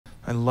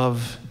I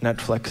love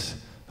Netflix.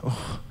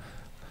 Oh,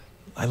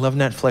 I love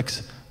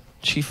Netflix.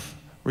 Chief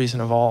reason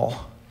of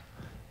all,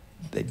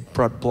 they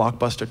brought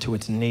Blockbuster to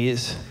its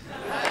knees.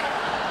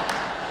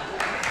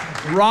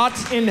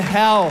 Rot in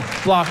hell,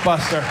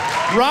 Blockbuster.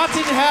 Rot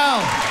in hell.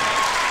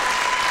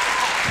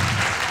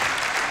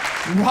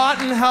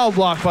 Rot in hell,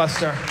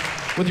 Blockbuster.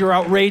 With your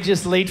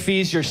outrageous late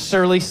fees, your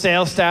surly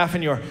sales staff,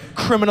 and your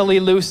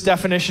criminally loose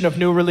definition of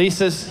new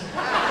releases.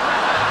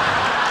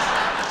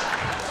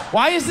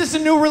 Why is this a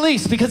new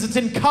release? Because it's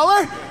in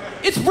color?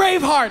 It's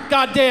Braveheart,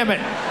 goddammit.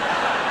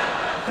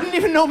 I didn't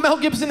even know Mel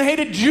Gibson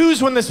hated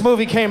Jews when this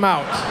movie came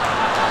out.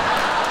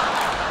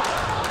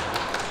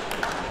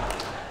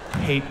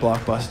 Hate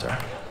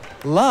Blockbuster.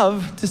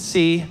 Love to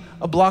see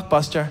a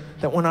Blockbuster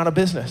that went out of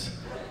business.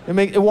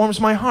 It warms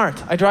my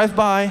heart. I drive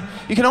by.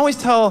 You can always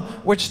tell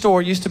which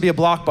store used to be a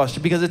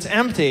Blockbuster because it's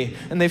empty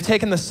and they've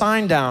taken the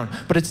sign down,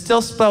 but it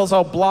still spells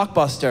out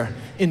Blockbuster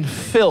in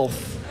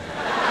filth.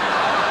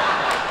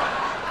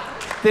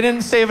 They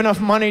didn't save enough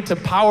money to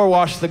power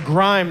wash the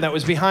grime that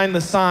was behind the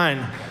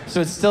sign,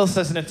 so it still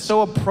says, and it's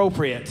so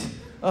appropriate.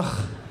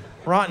 Ugh,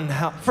 rotten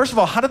hell. First of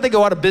all, how did they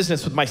go out of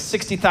business with my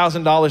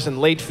 $60,000 in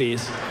late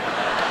fees?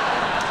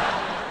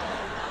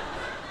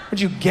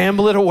 Would you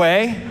gamble it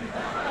away?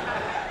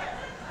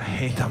 I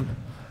hate them.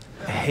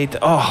 I hate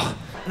them. Oh,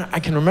 I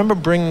can remember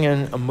bringing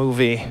in a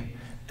movie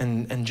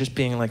and just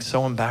being like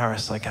so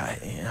embarrassed, like,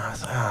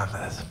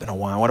 it's been a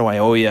while, what do I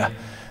owe you?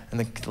 And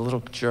the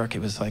little jerk, he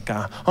was like,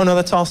 oh no,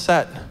 that's all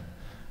set.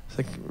 It's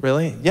like,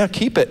 really? Yeah,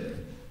 keep it.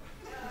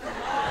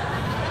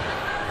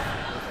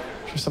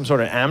 Is some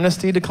sort of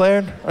amnesty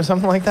declared or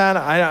something like that?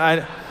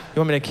 You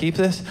want me to keep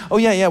this? Oh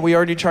yeah, we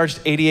already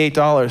charged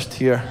 $88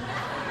 to your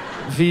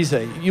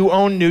Visa. You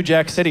own New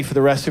Jack City for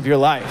the rest of your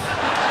life.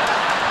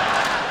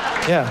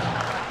 Yeah.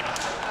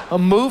 A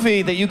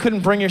movie that you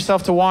couldn't bring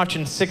yourself to watch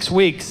in 6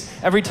 weeks.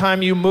 Every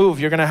time you move,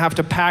 you're gonna have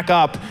to pack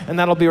up, and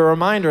that'll be a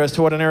reminder as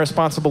to what an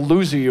irresponsible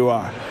loser you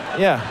are.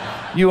 Yeah,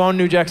 you own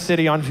New Jack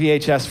City on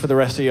VHS for the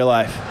rest of your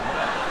life.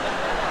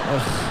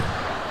 Ugh.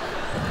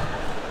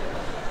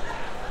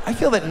 I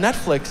feel that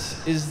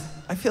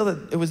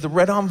it was the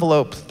red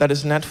envelope that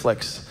is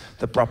Netflix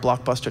that brought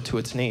Blockbuster to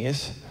its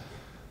knees.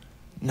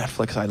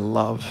 Netflix I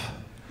love,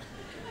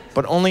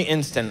 but only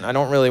instant. I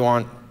don't really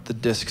want the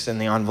discs in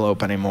the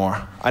envelope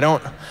anymore. I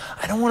don't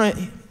want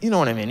to, you know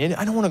what I mean?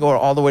 I don't want to go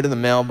all the way to the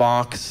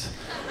mailbox,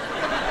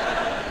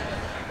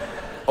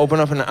 open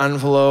up an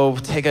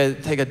envelope, take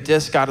a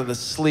disc out of the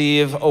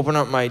sleeve, open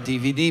up my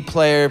DVD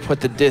player, put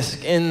the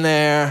disc in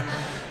there,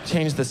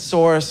 change the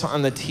source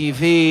on the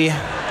TV.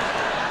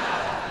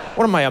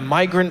 What am I, a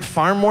migrant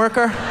farm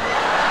worker?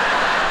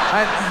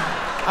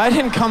 I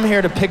didn't come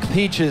here to pick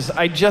peaches.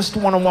 I just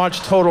want to watch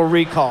Total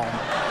Recall.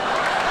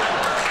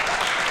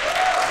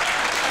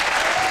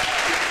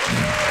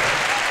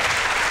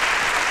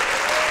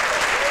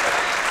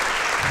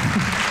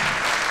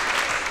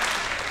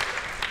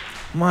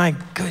 My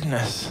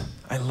goodness,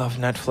 I love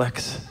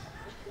Netflix.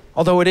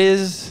 Although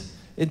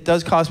it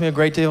does cause me a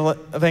great deal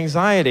of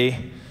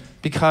anxiety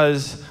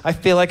because I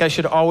feel like I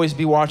should always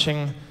be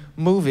watching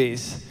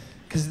movies.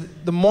 Because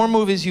the more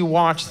movies you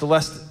watch, the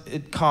less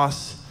it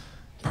costs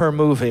per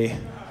movie.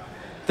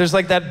 There's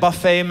like that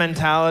buffet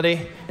mentality.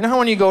 You know how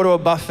when you go to a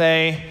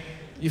buffet,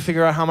 you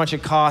figure out how much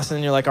it costs and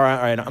then you're like, all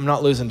right, I'm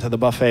not losing to the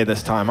buffet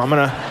this time. I'm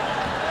gonna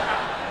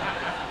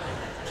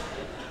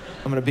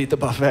beat the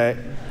buffet.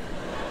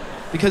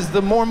 Because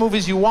the more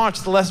movies you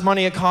watch, the less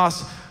money it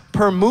costs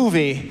per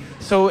movie.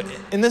 So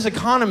in this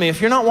economy, if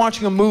you're not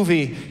watching a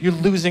movie, you're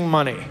losing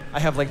money.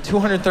 I have like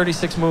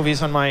 236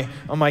 movies on my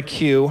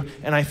queue,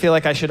 and I feel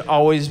like I should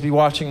always be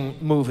watching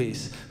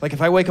movies. Like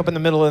if I wake up in the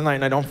middle of the night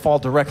and I don't fall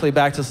directly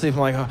back to sleep, I'm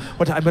like,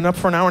 I've been up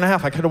for an hour and a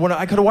half. I could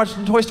have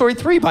watched Toy Story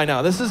 3 by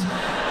now. This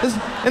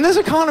in this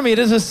economy, it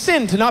is a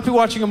sin to not be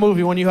watching a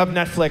movie when you have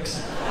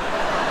Netflix.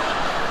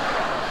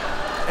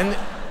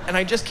 And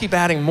I just keep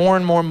adding more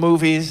and more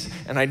movies,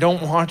 and I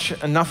don't watch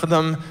enough of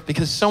them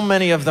because so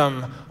many of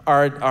them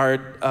are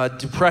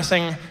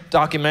depressing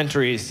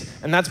documentaries.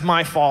 And that's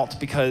my fault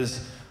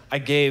because I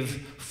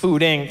gave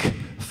Food Inc.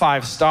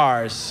 5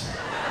 stars.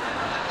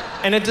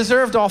 And it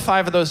deserved all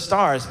 5 of those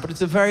stars, but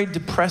it's a very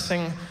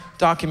depressing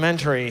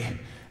documentary.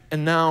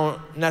 And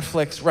now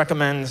Netflix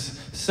recommends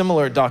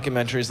similar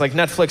documentaries. Like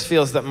Netflix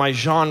feels that my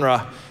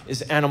genre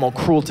is animal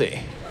cruelty.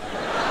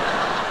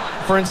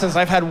 For instance,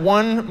 I've had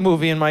one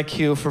movie in my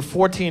queue for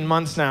 14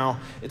 months now.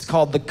 It's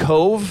called The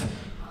Cove.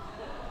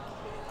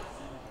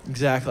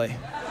 Exactly.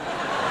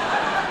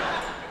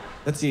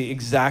 That's the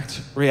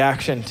exact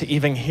reaction to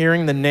even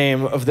hearing the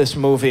name of this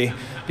movie.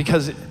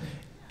 Because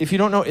if you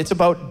don't know, it's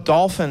about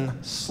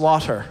dolphin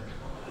slaughter.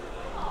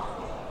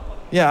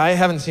 Yeah, I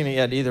haven't seen it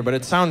yet either, but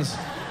it sounds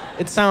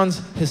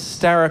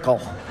hysterical.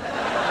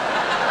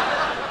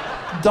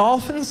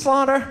 Dolphin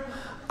slaughter?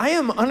 I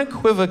am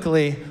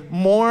unequivocally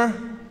more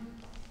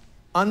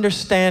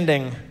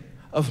understanding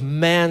of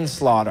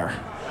manslaughter.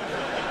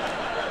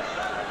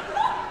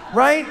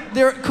 Right?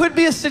 There could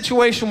be a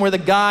situation where the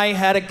guy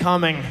had it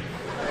coming.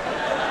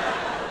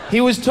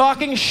 He was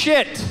talking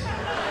shit.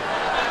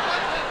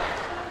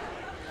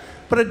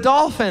 But a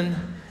dolphin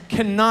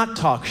cannot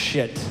talk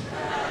shit.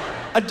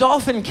 A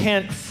dolphin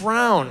can't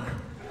frown.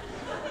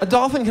 A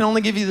dolphin can only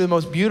give you the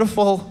most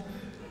beautiful,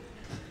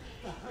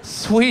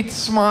 sweet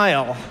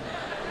smile.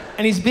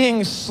 And he's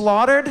being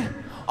slaughtered.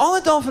 All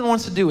a dolphin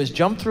wants to do is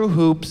jump through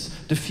hoops,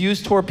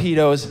 defuse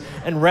torpedoes,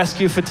 and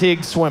rescue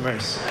fatigued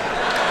swimmers.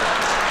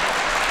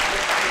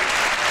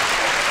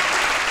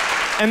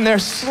 And they're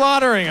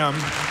slaughtering him.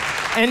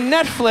 And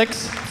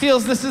Netflix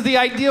feels this is the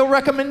ideal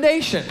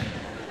recommendation.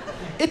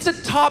 It's a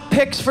top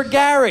picks for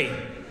Gary.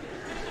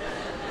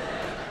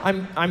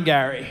 I'm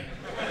Gary.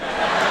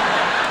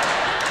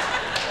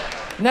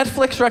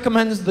 Netflix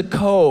recommends The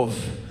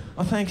Cove.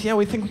 Oh, thanks. Yeah,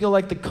 we think you'll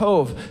like The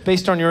Cove,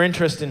 based on your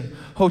interest in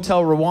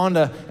Hotel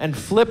Rwanda and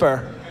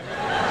Flipper.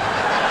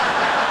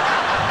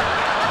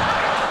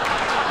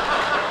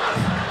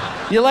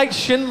 You like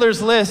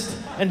Schindler's List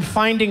and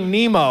Finding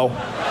Nemo.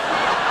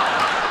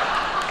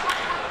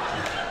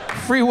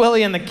 Free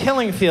Willy and the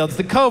Killing Fields.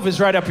 The Cove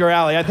is right up your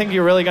alley. I think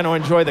you're really going to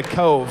enjoy The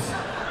Cove.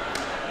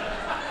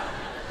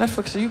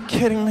 Netflix, are you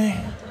kidding me?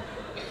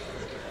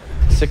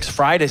 6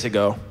 Fridays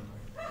ago.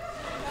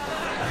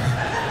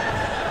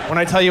 When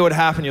I tell you what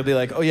happened, you'll be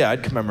like, oh yeah,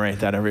 I'd commemorate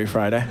that every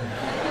Friday.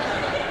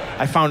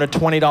 I found a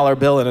 $20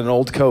 bill in an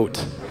old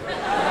coat.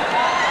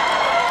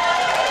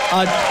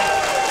 A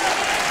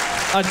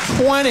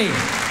 20.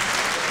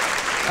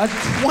 A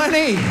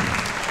 20.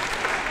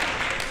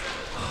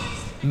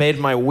 Made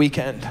my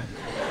weekend.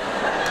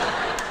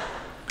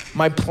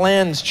 My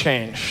plans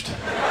changed.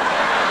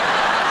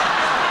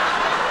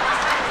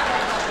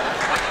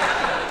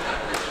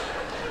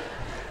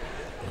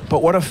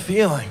 But what a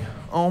feeling.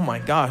 Oh my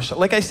gosh.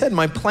 Like I said,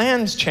 my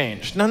plans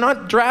changed. No,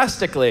 not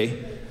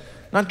drastically.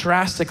 Not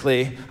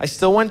drastically. I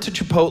still went to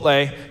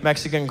Chipotle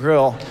Mexican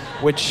Grill,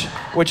 which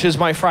is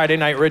my Friday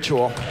night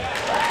ritual.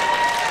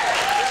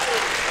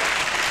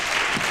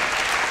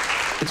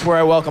 It's where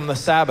I welcome the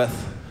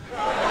Sabbath.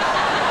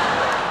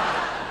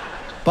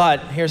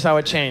 But here's how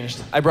it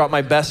changed. I brought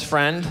my best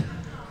friend,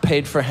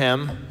 paid for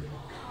him,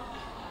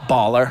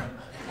 baller.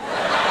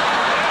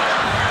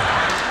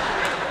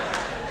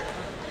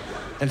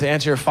 And to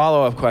answer your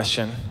follow-up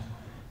question,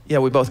 yeah,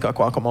 we both got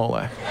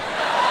guacamole.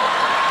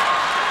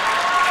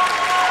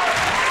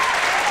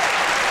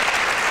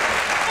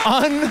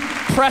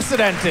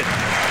 Unprecedented.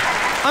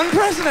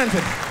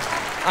 Unprecedented.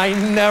 I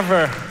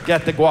never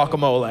get the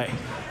guacamole.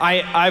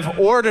 I've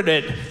ordered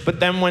it, but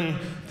then when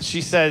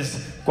she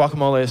says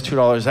guacamole is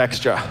 $2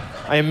 extra,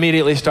 I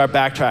immediately start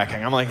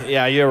backtracking. I'm like,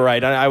 yeah, you're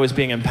right. I was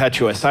being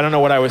impetuous. I don't know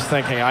what I was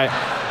thinking.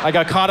 I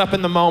got caught up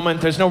in the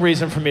moment. There's no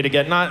reason for me to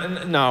get,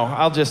 no,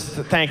 I'll just,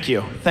 thank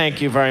you.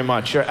 Thank you very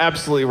much. You're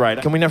absolutely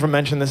right. Can we never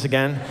mention this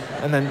again?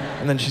 And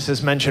then she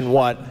says, mention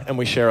what? And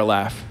we share a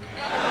laugh.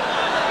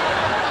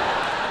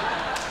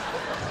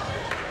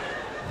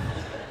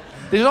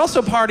 There's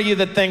also part of you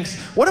that thinks,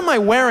 what am I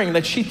wearing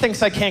that she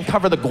thinks I can't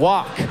cover the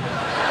guac?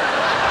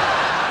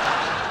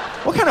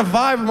 What kind of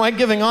vibe am I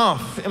giving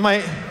off?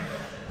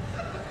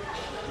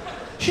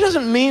 She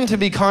doesn't mean to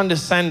be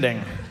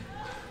condescending,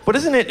 but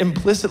isn't it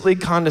implicitly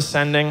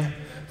condescending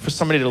for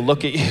somebody to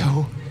look at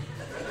you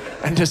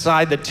and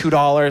decide that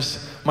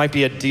 $2 might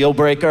be a deal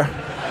breaker?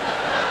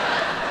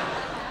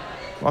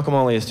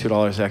 Guacamole is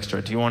 $2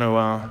 extra. Do you want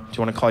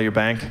to call your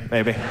bank,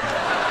 maybe?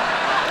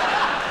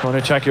 You want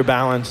to check your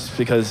balance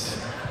because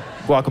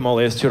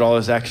guacamole is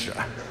 $2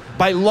 extra.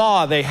 By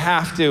law, they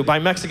have to, by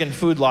Mexican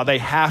food law, they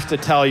have to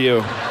tell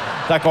you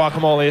that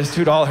guacamole is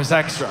 $2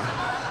 extra.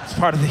 It's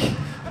part of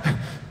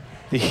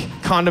the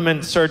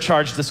Condiment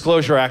Surcharge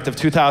Disclosure Act of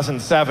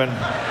 2007,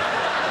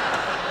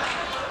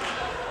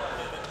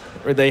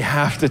 where they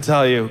have to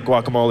tell you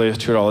guacamole is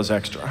 $2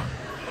 extra.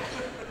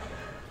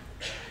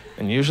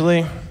 And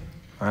usually,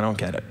 I don't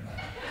get it.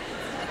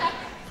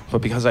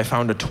 But because I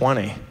found a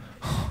 20,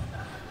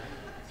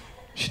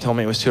 she told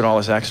me it was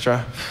 $2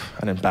 extra,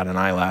 I didn't bat an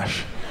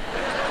eyelash.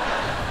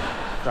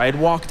 I had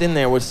walked in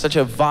there with such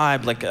a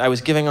vibe, like I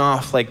was giving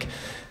off like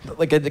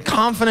a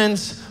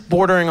confidence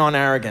bordering on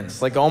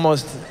arrogance, like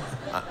almost,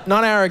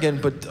 not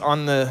arrogant, but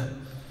on the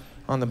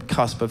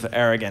cusp of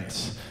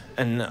arrogance.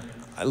 And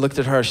I looked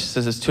at her, she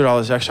says, it's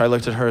 $2 extra. I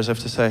looked at her as if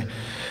to say,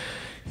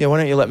 yeah, why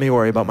don't you let me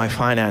worry about my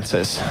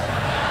finances?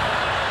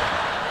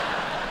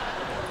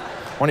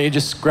 Why don't you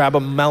just grab a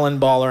melon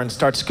baller and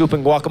start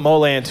scooping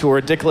guacamole into a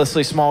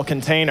ridiculously small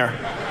container?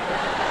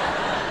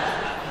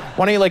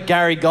 Why don't you let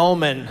Gary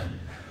Gulman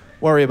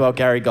worry about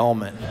Gary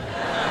Gulman?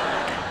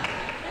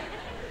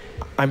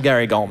 I'm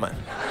Gary Gulman.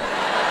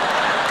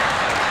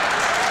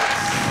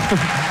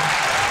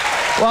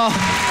 Well,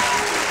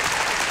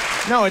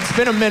 no, it's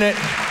been a minute.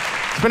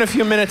 It's been a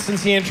few minutes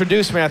since he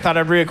introduced me. I thought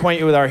I'd reacquaint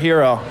you with our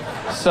hero.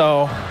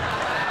 So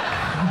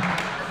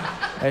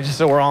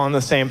we're all on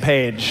the same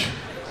page.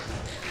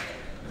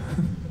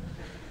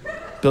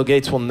 Bill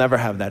Gates will never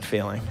have that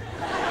feeling.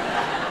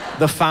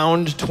 The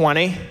found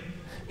 20,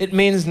 it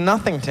means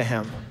nothing to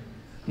him.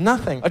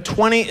 Nothing. A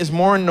 20 is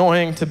more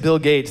annoying to Bill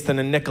Gates than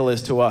a nickel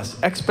is to us.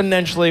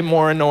 Exponentially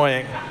more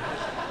annoying.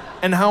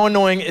 And how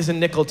annoying is a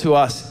nickel to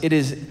us? It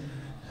is,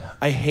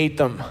 I hate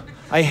them.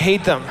 I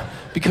hate them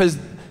because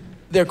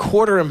They're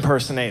quarter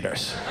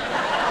impersonators.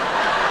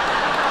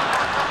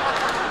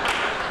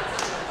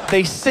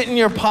 They sit in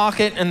your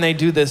pocket and they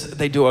do this.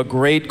 They do a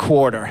great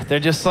quarter. They're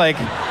just like,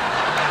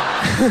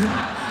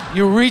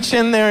 you reach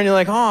in there and you're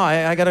like, oh,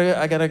 I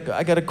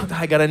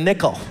got a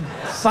nickel.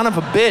 Son of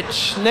a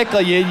bitch,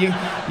 nickel.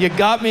 You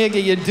got me.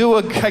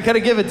 I gotta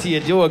give it to you.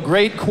 Do a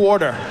great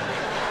quarter.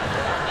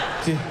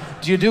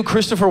 Do you do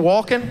Christopher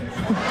Walken?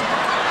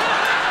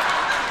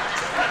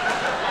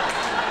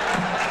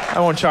 I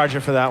won't charge you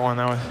for that one.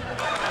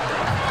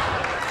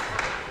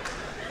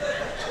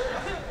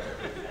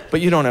 But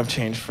you don't have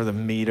change for the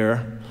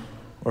meter,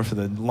 or for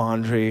the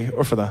laundry,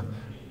 or for the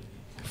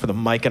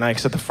Mike and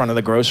Ike's at the front of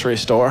the grocery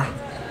store.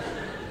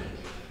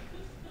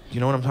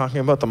 You know what I'm talking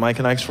about? The Mike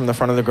and Ike's from the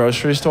front of the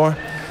grocery store?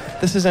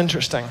 This is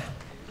interesting.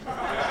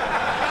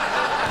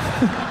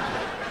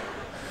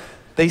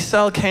 They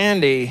sell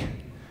candy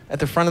at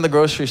the front of the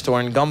grocery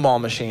store in gumball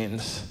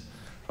machines,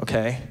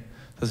 okay?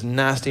 Those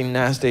nasty,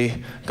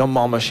 nasty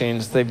gumball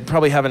machines. They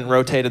probably haven't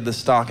rotated the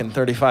stock in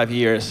 35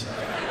 years.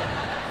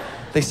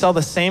 They sell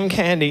the same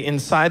candy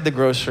inside the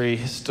grocery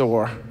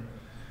store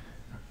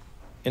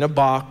in a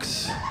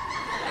box,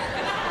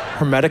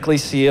 hermetically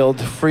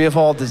sealed, free of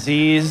all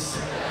disease,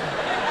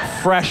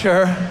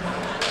 fresher,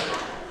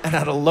 and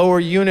at a lower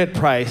unit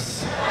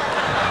price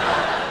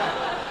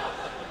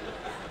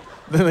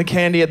than the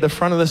candy at the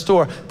front of the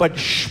store. But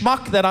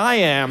schmuck that I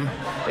am,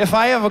 if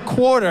I have a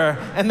quarter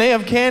and they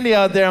have candy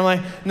out there, I'm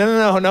like,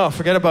 no,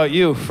 forget about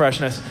you,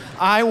 freshness.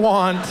 I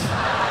want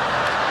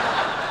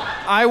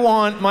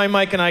my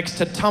Mike and Ike's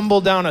to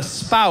tumble down a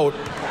spout,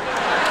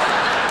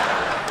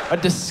 a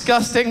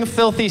disgusting,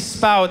 filthy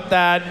spout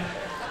that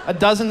a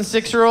dozen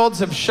 6-year-olds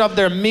have shoved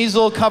their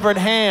measle-covered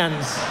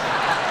hands,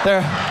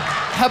 their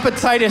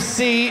hepatitis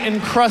C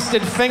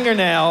encrusted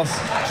fingernails,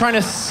 trying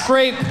to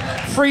scrape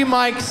free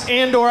Mikes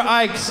and/or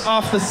Ikes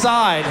off the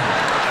side.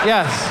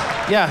 Yes.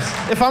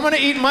 If I'm gonna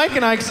eat Mike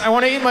and Ike's, I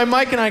want to eat my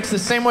Mike and Ike's the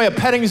same way a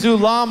petting zoo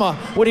llama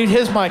would eat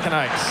his Mike and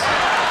Ike's.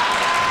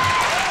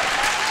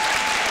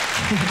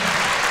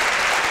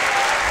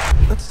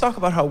 Let's talk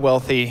about how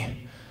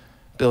wealthy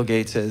Bill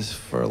Gates is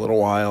for a little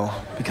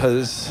while,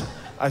 because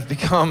I've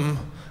become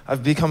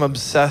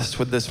obsessed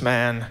with this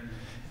man.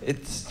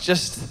 It's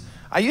just,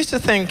 I used to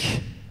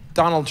think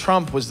Donald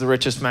Trump was the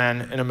richest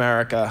man in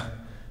America,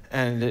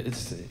 and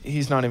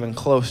he's not even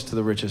close to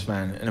the richest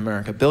man in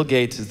America. Bill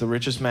Gates is the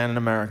richest man in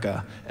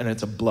America, and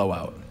it's a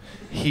blowout.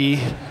 He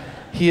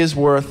is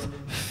worth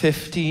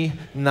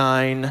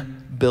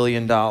 $59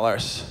 billion.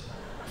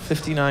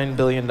 $59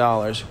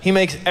 billion. He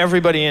makes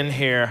everybody in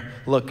here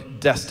look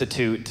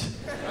destitute.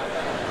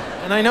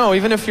 And I know,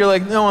 even if you're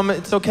like, no,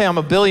 it's okay, I'm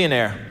a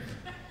billionaire.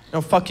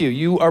 No, fuck you,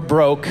 you are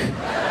broke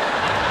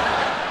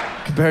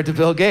compared to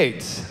Bill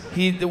Gates.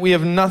 We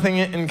have nothing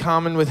in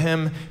common with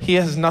him. He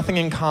has nothing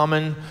in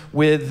common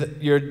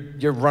with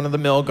your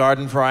run-of-the-mill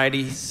garden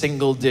variety,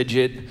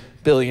 single-digit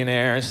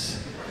billionaires.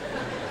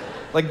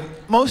 Like,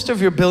 most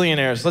of your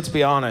billionaires, let's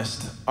be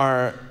honest,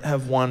 have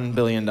 $1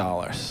 billion.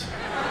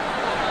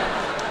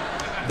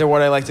 They're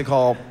what I like to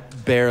call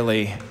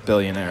barely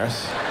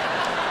billionaires.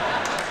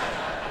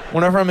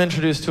 Whenever I'm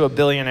introduced to a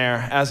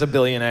billionaire as a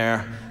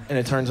billionaire, and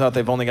it turns out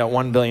they've only got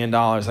 $1 billion,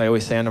 I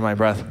always say under my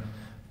breath,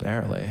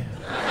 barely.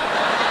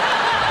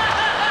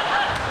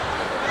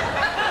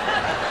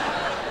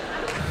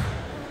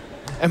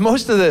 And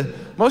most of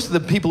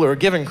the people who are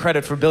given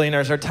credit for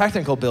billionaires are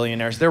technical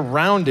billionaires. They're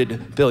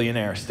rounded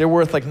billionaires. They're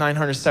worth like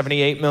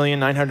 978 million,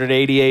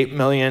 988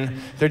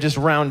 million. They're just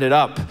rounded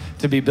up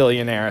to be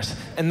billionaires.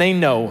 And they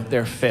know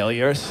they're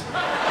failures.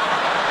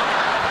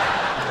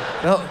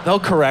 They'll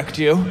correct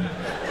you.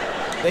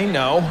 They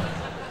know.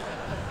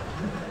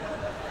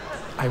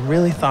 I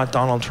really thought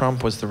Donald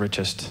Trump was the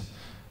richest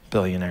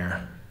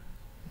billionaire.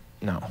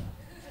 No.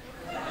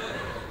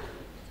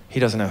 He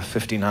doesn't have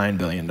 $59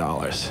 billion.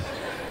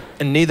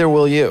 And neither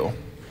will you.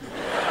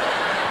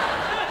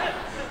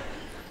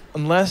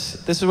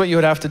 Unless, this is what you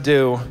would have to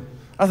do,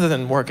 other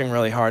than working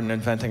really hard and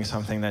inventing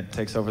something that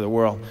takes over the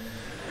world.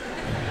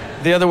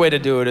 The other way to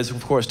do it is,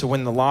 of course, to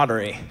win the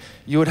lottery.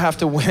 You would have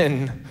to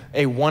win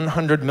a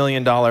 $100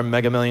 million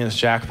Mega Millions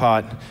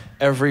jackpot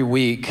every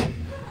week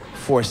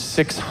for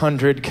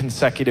 600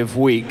 consecutive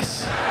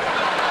weeks.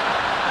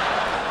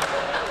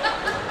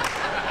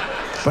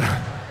 But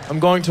I'm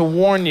going to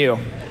warn you,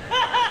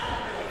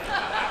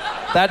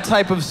 that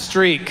type of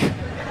streak,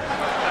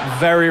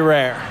 very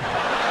rare.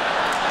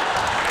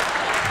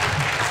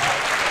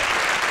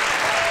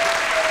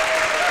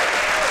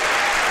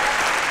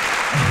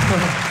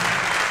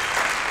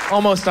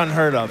 Almost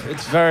unheard of.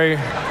 It's very...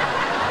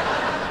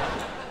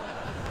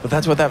 But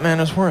that's what that man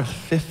is worth,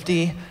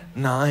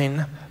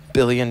 $59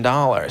 billion.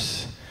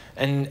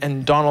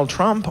 And Donald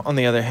Trump, on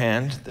the other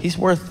hand, he's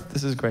worth,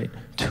 this is great,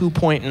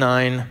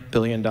 $2.9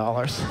 billion.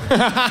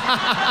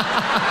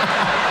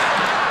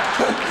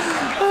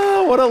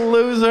 Oh, what a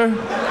loser.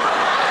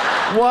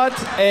 What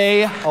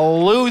a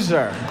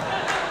loser.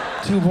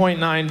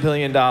 $2.9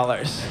 billion.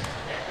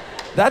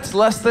 That's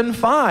less than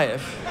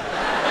 5.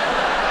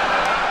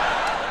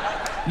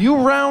 You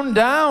round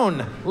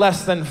down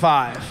less than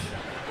 5.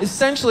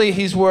 Essentially,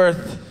 he's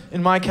worth,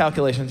 in my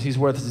calculations, he's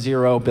worth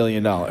 $0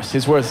 billion.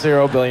 He's worth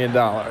 $0 billion.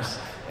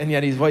 And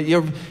yet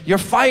you're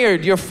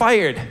fired, you're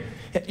fired.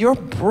 You're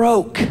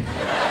broke.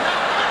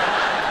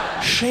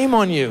 Shame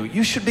on you.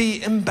 You should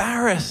be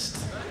embarrassed.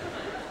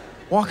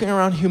 Walking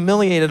around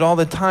humiliated all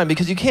the time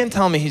because you can't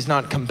tell me he's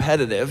not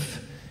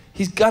competitive.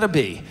 He's gotta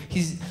be.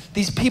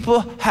 These people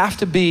have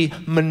to be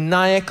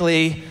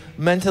maniacally,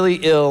 mentally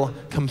ill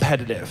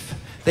competitive.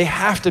 They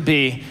have to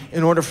be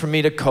in order for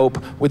me to cope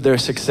with their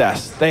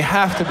success. They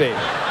have to be.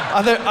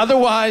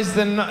 Otherwise,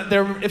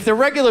 if they're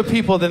regular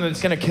people, then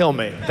it's gonna kill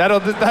me.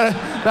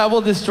 That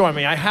will destroy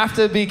me. I have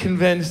to be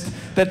convinced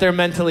that they're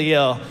mentally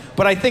ill.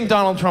 But I think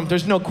Donald Trump,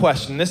 there's no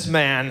question, this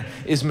man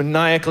is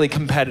maniacally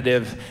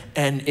competitive,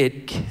 and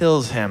it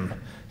kills him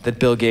that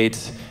Bill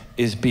Gates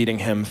is beating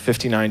him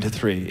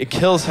 59-3. It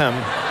kills him.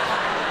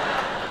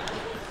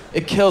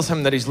 It kills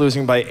him that he's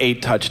losing by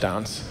 8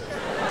 touchdowns.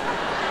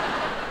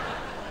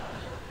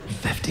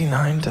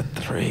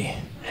 59-3.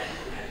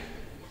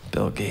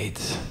 Bill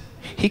Gates.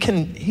 He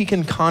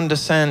can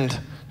condescend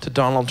to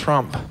Donald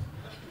Trump.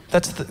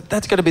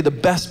 That's got to be the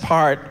best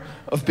part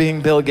of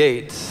being Bill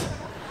Gates,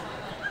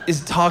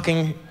 is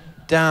talking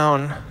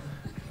down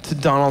to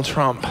Donald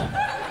Trump.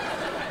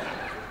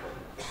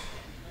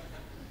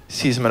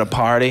 Sees him at a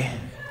party,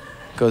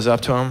 goes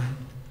up to him.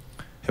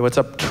 Hey, what's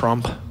up,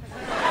 Trump?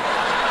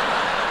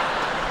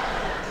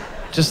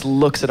 Just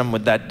looks at him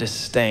with that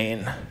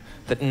disdain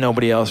that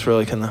nobody else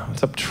really can.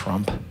 What's up,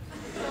 Trump?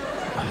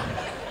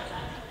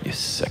 You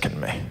sicken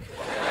me.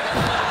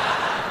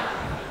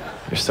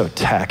 You're so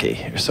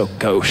tacky. You're so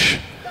gauche.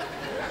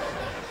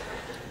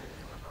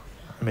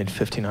 I made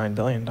 $59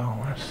 billion.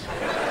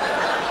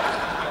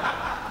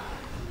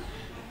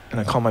 And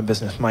I call my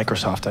business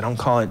Microsoft. I don't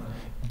call it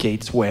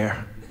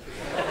Gatesware.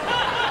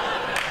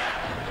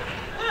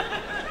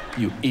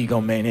 You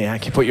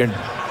egomaniac. You put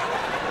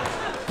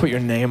your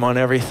name on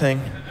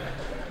everything.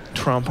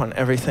 Trump on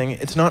everything.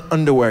 It's not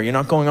underwear. You're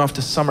not going off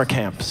to summer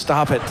camp.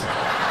 Stop it.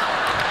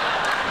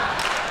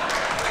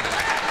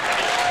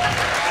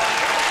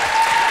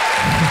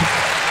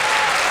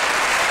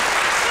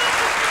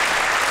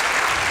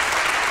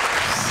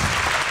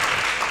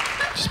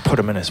 Just put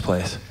him in his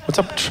place. What's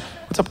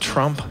up,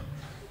 Trump?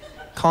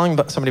 Calling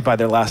somebody by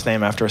their last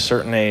name after a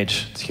certain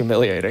age, it's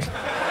humiliating.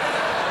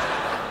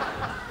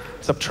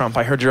 What's up, Trump?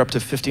 I heard you're up to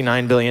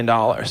 $59 billion.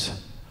 Oh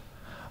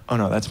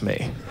no, that's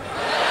me.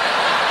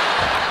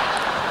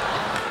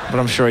 But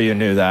I'm sure you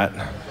knew that.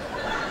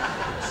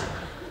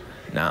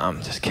 No,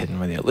 I'm just kidding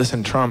with you.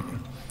 Listen, Trump,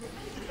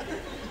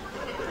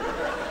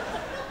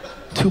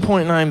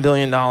 $2.9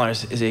 billion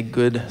is a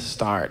good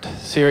start.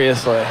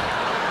 Seriously.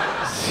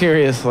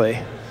 Seriously.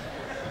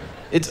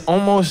 It's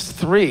almost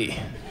 3.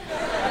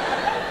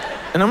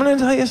 And I'm gonna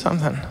tell you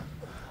something.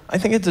 I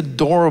think it's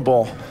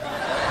adorable.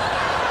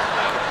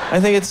 I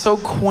think it's so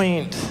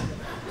quaint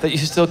that you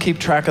still keep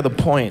track of the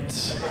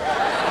points.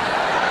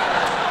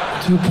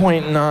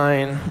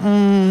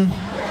 2.9.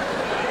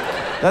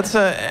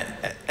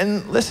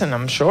 And listen,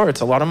 I'm sure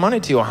it's a lot of money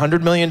to you.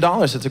 $100 million,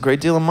 it's a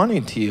great deal of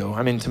money to you.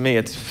 I mean, to me,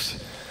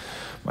 it's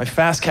my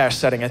fast cash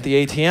setting at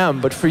the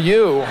ATM, but for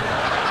you,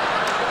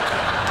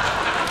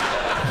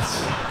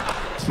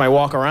 it's my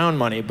walk around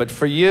money, but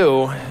for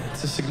you,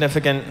 it's a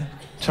significant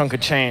chunk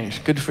of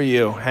change. Good for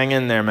you. Hang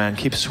in there, man.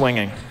 Keep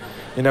swinging.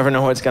 You never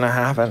know what's gonna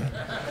happen.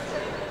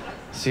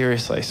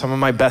 Seriously, some of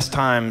my best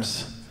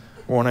times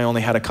were when I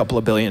only had a couple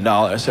of $1 billion.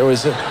 There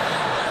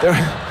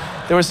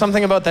was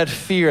something about that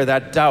fear,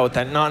 that doubt,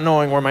 that not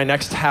knowing where my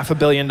next $500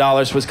 million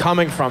was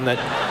coming from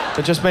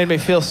that just made me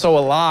feel so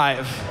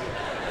alive.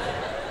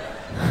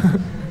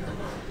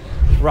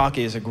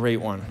 Rocky is a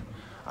great one.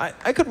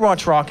 I could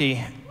watch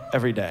Rocky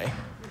every day.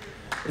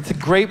 It's a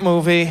great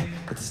movie.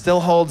 It still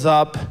holds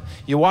up.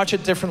 You watch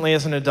it differently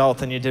as an adult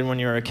than you did when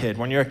you were a kid.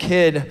 When you're a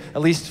kid,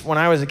 at least when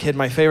I was a kid,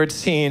 my favorite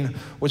scene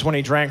was when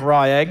he drank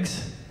raw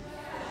eggs.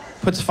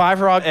 Puts 5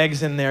 raw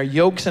eggs in there,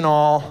 yolks and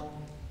all,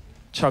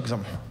 chugs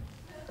them.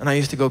 And I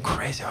used to go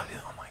crazy. I'd be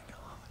like, oh my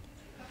God.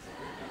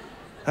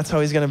 That's how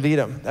he's gonna beat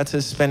him. That's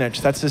his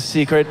spinach. That's his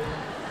secret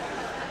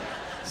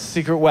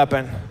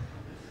weapon.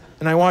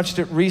 And I watched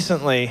it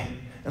recently,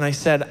 and I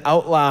said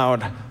out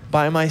loud,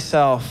 by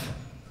myself,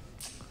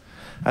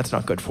 that's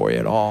not good for you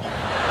at all.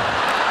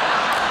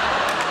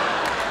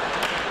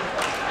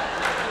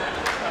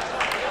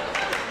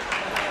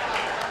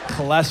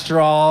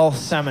 Cholesterol,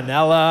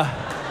 salmonella.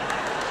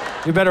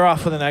 You're better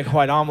off with an egg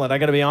white omelet. I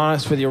gotta be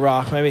honest with you,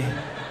 Rock. Maybe,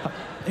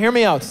 hear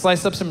me out.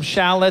 Slice up some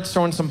shallots,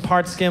 throw in some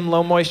part skim,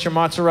 low moisture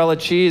mozzarella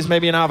cheese,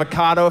 maybe an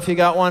avocado if you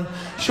got one.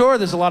 Sure,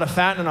 there's a lot of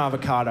fat in an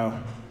avocado,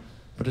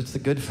 but it's the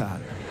good fat.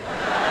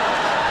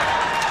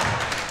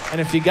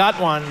 And if you got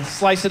one,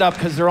 slice it up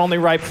because they're only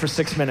ripe for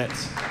 6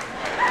 minutes.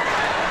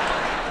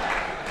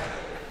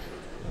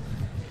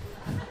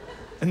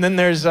 And then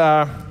there's,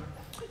 I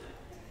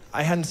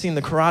hadn't seen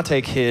The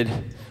Karate Kid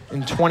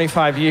in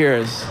 25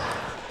 years.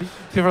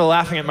 People are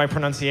laughing at my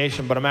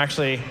pronunciation, but I'm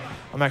actually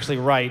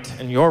right,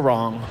 and you're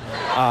wrong.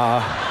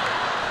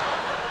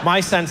 My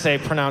sensei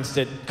pronounced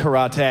it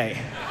karate,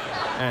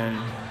 and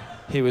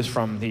he was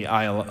from the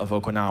Isle of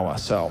Okinawa,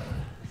 so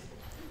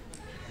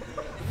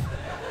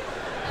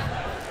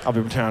I'll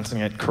be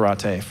pronouncing it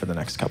karate for the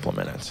next couple of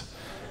minutes.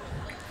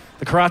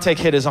 The Karate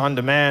Kid is on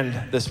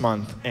demand this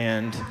month,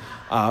 and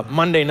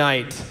Monday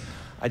night,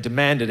 I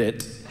demanded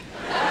it.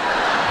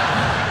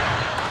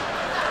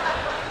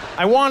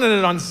 I wanted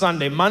it on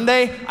Sunday.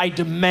 Monday, I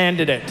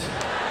demanded it.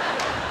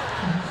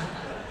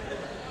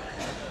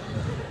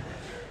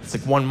 It's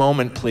like, one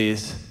moment,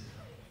 please.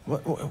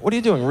 What are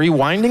you doing,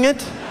 rewinding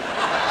it?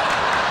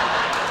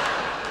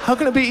 How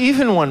can it be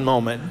even one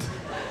moment?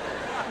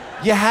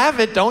 You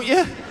have it, don't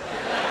you?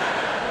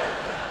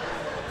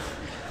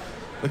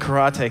 The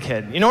Karate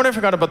Kid. You know what I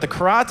forgot about the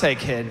Karate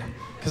Kid?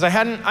 Because I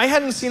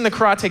hadn't seen the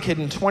Karate Kid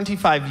in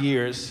 25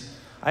 years.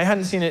 I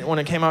hadn't seen it when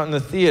it came out in the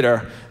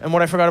theater. And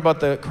what I forgot about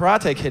the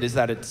Karate Kid is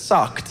that it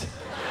sucked.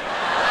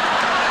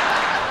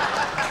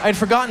 I'd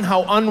forgotten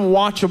how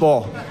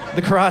unwatchable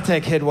the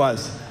Karate Kid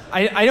was.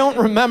 I don't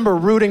remember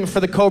rooting for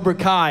the Cobra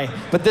Kai,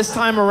 but this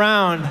time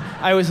around,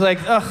 I was like,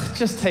 ugh,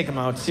 just take him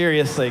out,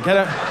 seriously.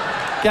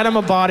 Get him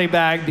a body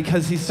bag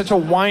because he's such a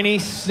whiny,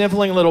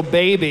 sniveling little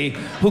baby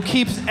who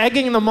keeps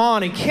egging them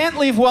on. He can't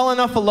leave well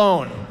enough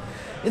alone.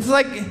 It's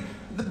like,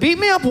 beat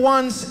me up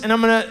once, and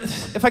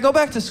if I go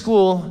back to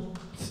school,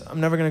 I'm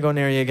never gonna go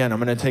near you again. I'm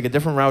gonna take a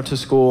different route to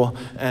school,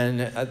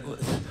 and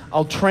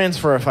I'll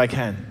transfer if I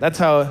can. That's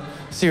how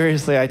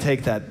seriously I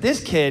take that.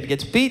 This kid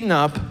gets beaten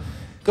up,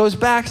 goes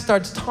back,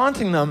 starts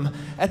taunting them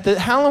at the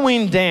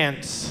Halloween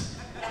dance.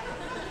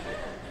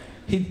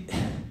 He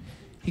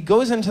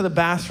goes into the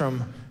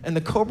bathroom, and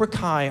the Cobra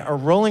Kai are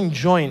rolling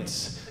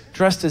joints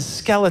dressed as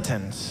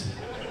skeletons.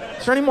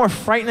 Is there any more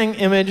frightening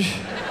image?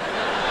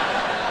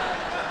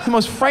 It's the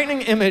most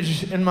frightening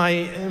image in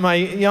my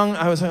young,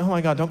 I was like, oh my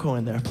God, don't go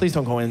in there. Please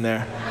don't go in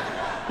there.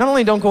 Not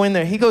only don't go in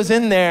there, he goes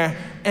in there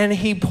and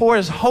he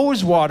pours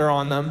hose water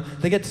on them.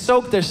 They get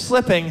soaked, they're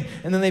slipping,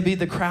 and then they beat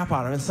the crap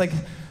out of them. It's like,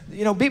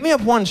 you know, beat me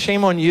up once,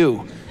 shame on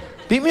you.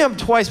 Beat me up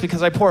twice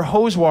because I pour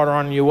hose water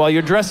on you while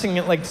you're dressing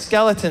it like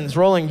skeletons,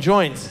 rolling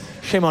joints.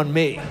 Shame on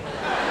me.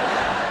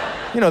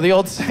 You know, the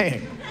old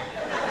saying.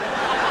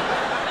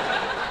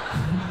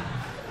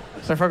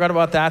 So I forgot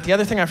about that. The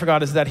other thing I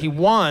forgot is that he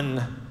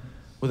won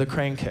with a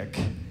crane kick.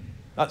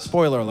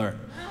 Spoiler alert.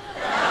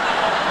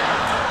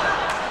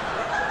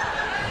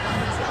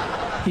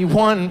 He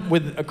won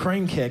with a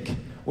crane kick,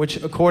 which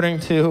according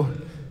to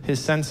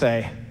his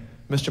sensei,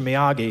 Mr.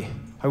 Miyagi,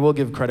 I will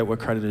give credit where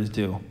credit is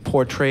due,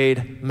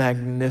 portrayed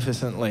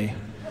magnificently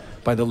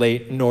by the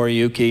late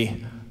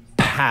Noriyuki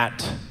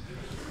Pat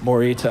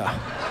Morita.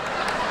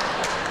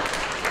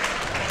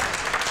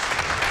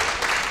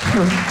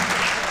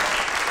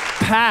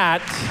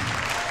 Pat,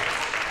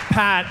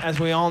 as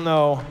we all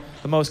know,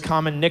 the most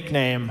common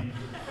nickname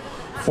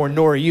for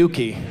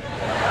Noriyuki.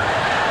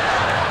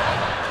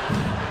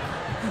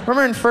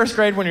 Remember in first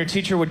grade when your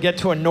teacher would get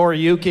to a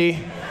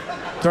Noriyuki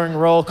during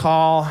roll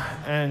call,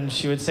 and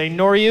she would say,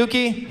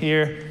 Noriyuki,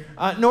 here.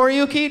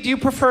 Noriyuki, do you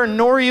prefer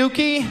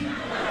Noriyuki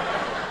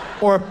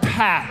or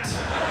Pat?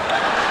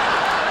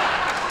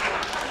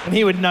 And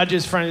he would nudge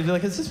his friend and be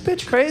like, is this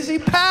bitch crazy?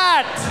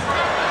 Pat!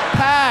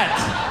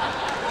 Pat!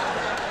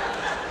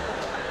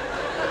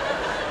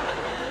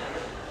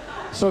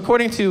 So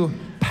according to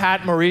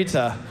Pat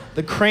Morita,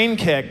 the crane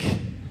kick,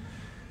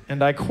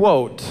 and I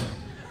quote,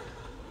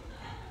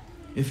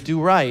 if do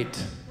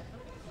right,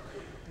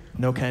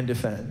 no can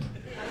defend.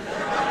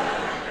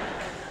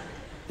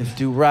 If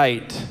do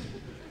right,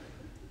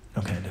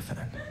 no can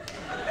defend.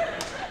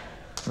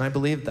 And I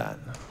believed that.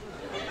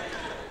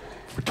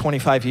 For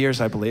 25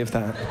 years, I believed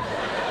that.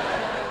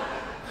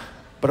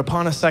 But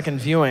upon a second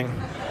viewing,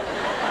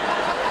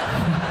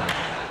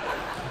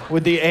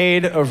 with the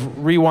aid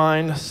of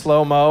rewind,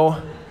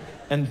 slow-mo,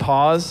 and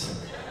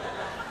pause,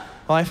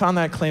 well, I found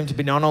that claim to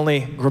be not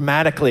only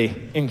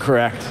grammatically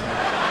incorrect,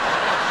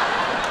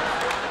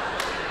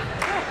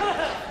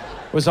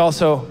 was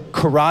also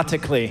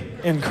karatically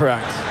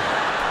incorrect.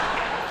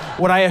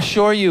 What I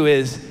assure you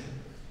is,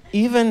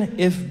 even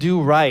if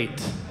do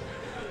right,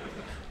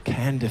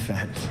 can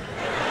defend.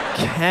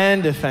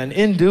 Can defend,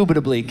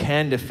 indubitably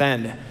can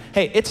defend.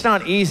 Hey, it's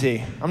not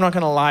easy, I'm not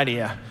gonna lie to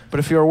you, but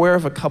if you're aware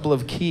of a couple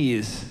of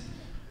keys,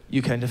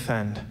 you can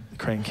defend the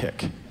crane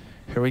kick.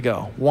 Here we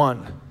go.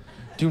 1,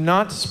 do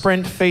not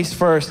sprint face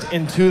first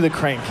into the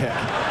crane kick.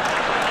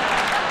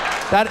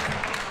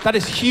 That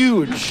is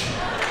huge.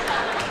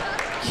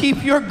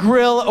 Keep your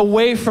grill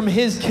away from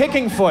his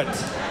kicking foot.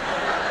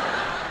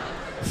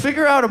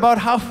 Figure out about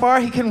how far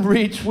he can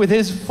reach with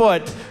his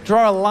foot.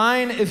 Draw a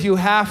line if you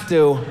have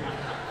to.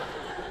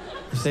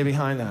 Stay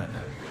behind that.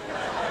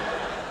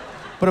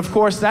 But of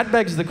course, that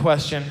begs the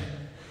question,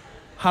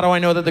 how do I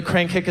know that the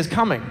crane kick is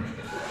coming?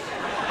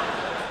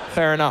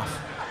 Fair enough.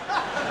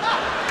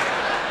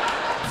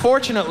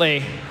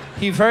 Fortunately,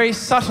 he very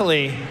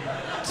subtly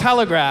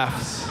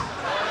telegraphs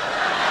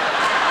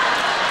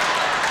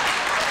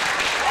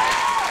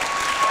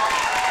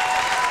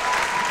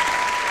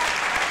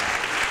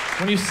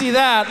When you see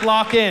that,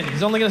 lock in.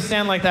 He's only going to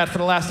stand like that for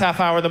the last half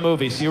hour of the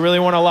movie, so you really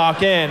want to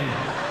lock in.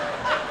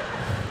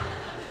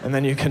 And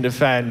then you can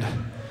defend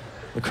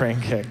the crane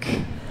kick.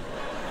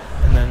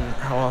 And then,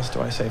 how else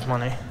do I save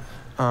money?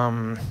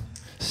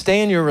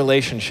 Stay in your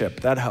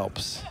relationship. That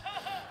helps.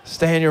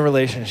 Stay in your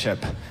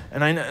relationship.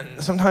 And I know,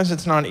 sometimes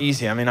it's not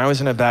easy. I mean, I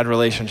was in a bad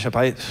relationship.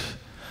 I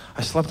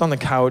slept on the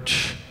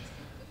couch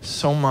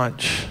so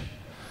much.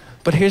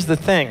 But here's the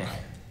thing.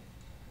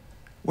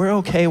 We're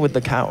okay with the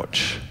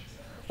couch.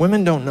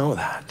 Women don't know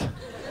that.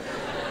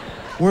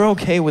 We're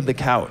okay with the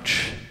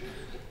couch.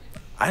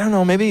 I don't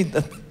know, maybe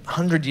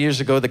 100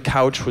 years ago, the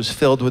couch was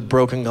filled with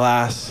broken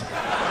glass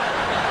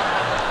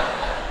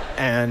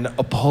and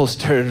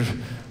upholstered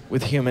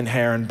with human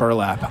hair and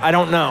burlap. I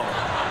don't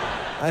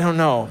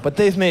know, but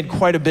they've made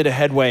quite a bit of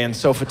headway in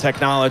sofa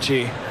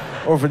technology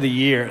over the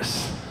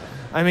years.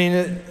 I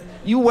mean,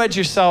 you wedge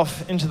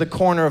yourself into the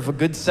corner of a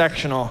good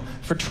sectional.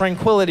 For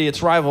tranquility,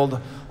 it's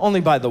rivaled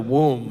only by the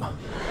womb.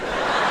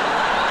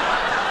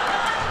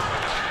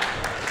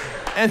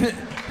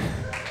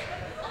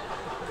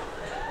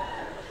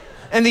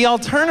 And the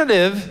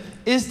alternative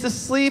is to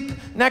sleep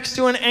next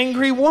to an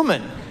angry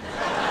woman.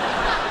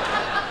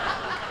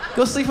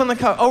 Go sleep on the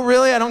couch. Oh,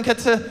 really? I don't get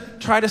to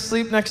try to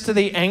sleep next to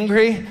the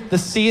angry, the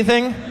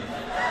seething?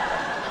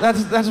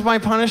 That's my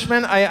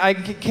punishment? I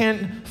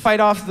can't fight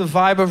off the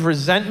vibe of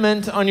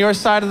resentment on your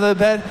side of the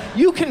bed?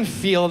 You can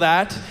feel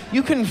that.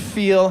 You can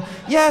feel,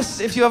 yes,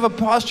 if you have a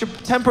posture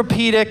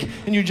Tempur-Pedic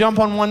and you jump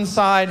on one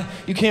side,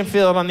 you can't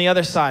feel it on the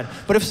other side.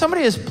 But if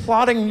somebody is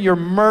plotting your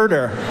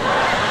murder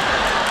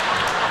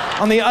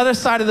on the other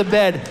side of the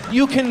bed,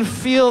 you can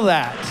feel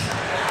that.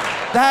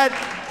 That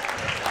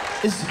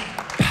is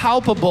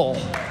palpable.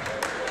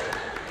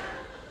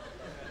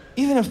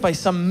 Even if by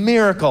some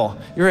miracle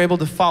you're able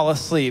to fall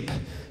asleep,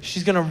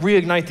 she's gonna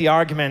reignite the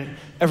argument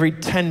every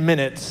 10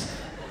 minutes,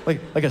 like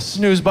a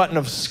snooze button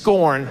of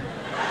scorn.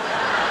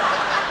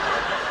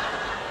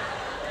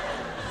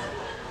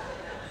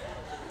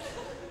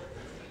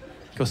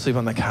 Go sleep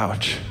on the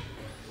couch.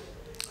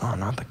 Oh,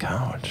 not the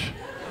couch.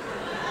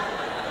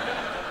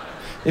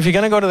 If you're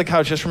gonna go to the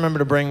couch, just remember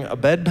to bring a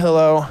bed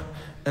pillow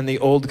and the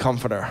old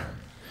comforter.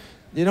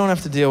 You don't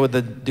have to deal with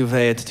the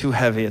duvet, it's too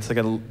heavy. It's like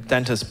a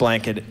dentist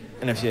blanket.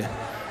 And if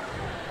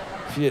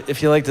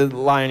you like to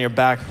lie on your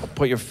back,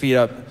 put your feet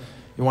up,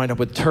 you wind up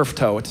with turf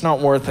toe. It's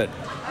not worth it.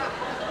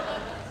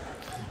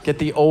 Get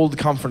the old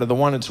comforter, the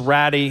one that's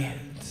ratty,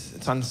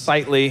 it's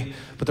unsightly,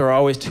 but there are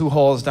always 2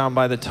 holes down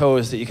by the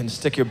toes that you can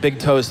stick your big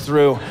toes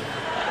through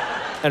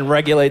and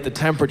regulate the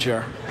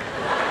temperature.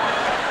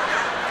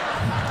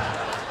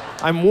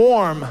 I'm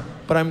warm,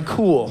 but I'm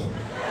cool.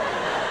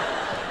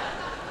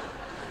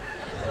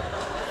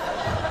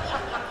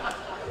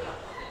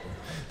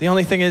 The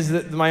only thing is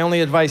that my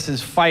only advice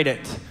is fight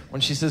it. When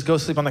she says go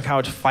sleep on the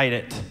couch, fight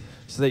it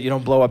so that you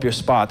don't blow up your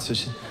spots.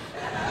 So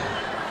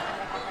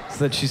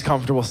that she's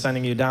comfortable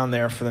sending you down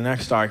there for the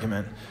next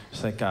argument.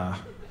 She's like, why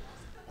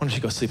don't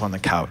you go sleep on the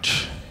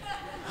couch?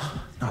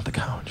 Not the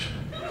couch.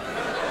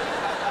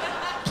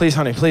 Please,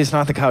 honey, please,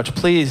 not the couch.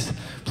 Please,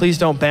 please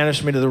don't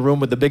banish me to the room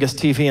with the biggest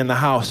TV in the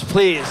house.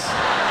 Please.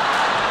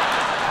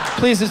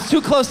 Please, it's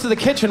too close to the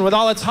kitchen with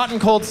all its hot and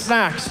cold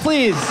snacks.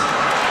 Please.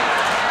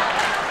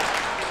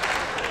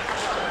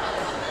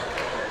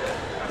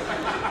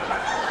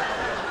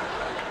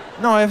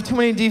 No, I have too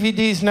many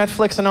DVDs,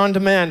 Netflix, and on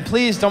demand.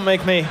 Please don't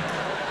make me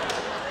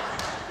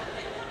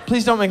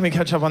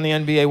catch up on the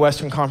NBA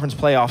Western Conference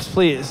playoffs,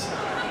 please.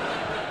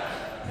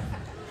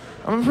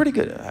 I'm a pretty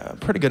good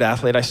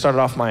athlete.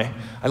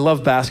 I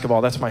love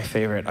basketball, that's my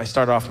favorite. I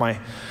started off my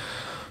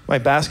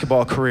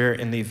basketball career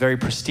in the very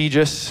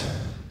prestigious,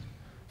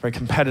 very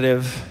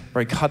competitive,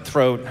 very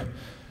cutthroat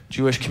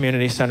Jewish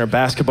Community Center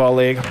Basketball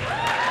League.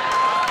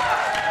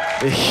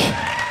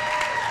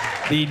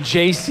 The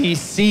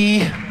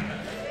JCC.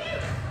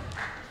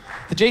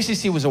 The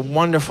JCC was a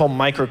wonderful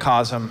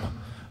microcosm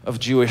of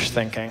Jewish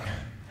thinking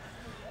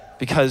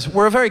because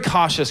we're a very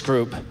cautious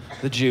group,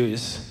 the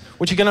Jews,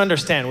 which you can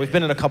understand. We've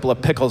been in a couple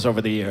of pickles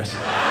over the years.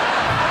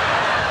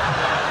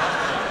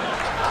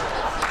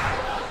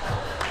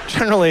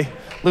 Generally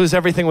lose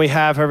everything we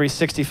have every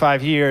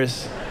 65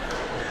 years,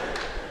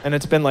 and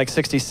it's been like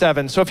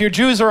 67. So if your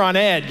Jews are on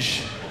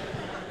edge,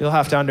 you'll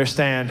have to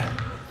understand.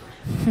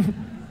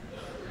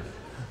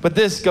 But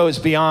this goes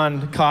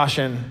beyond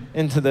caution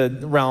into the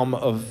realm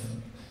of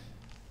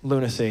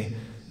lunacy.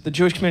 The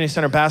Jewish Community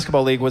Center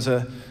Basketball League was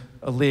a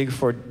league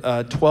for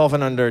 12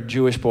 and under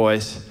Jewish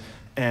boys,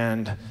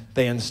 and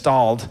they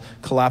installed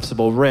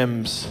collapsible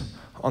rims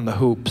on the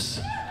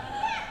hoops.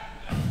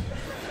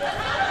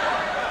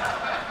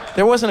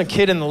 There wasn't a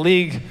kid in the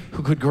league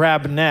who could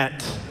grab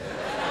net,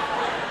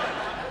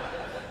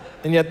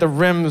 and yet the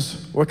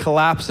rims were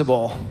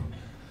collapsible,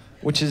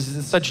 which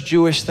is such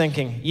Jewish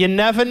thinking. You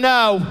never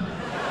know.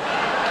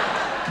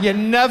 You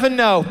never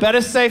know.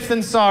 Better safe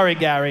than sorry,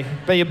 Gary.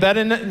 But you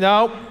better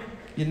no.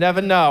 You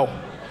never know.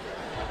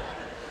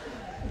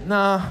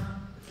 Nah,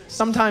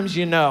 sometimes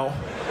you know.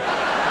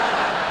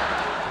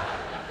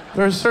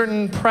 There are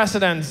certain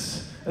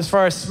precedents as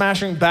far as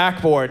smashing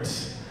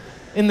backboards.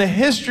 In the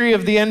history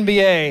of the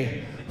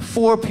NBA,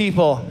 4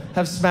 people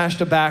have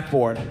smashed a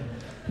backboard.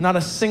 Not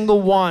a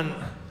single one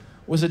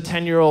was a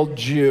 10-year-old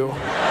Jew.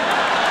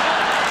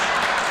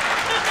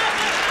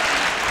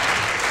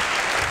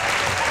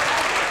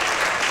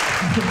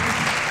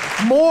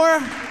 More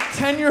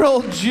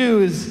 10-year-old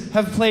Jews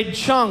have played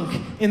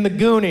Chunk in the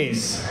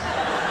Goonies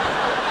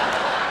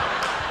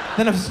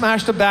than have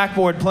smashed a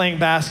backboard playing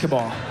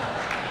basketball.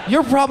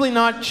 You're probably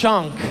not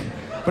Chunk,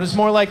 but it's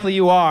more likely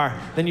you are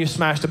than you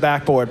smashed a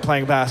backboard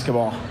playing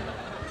basketball.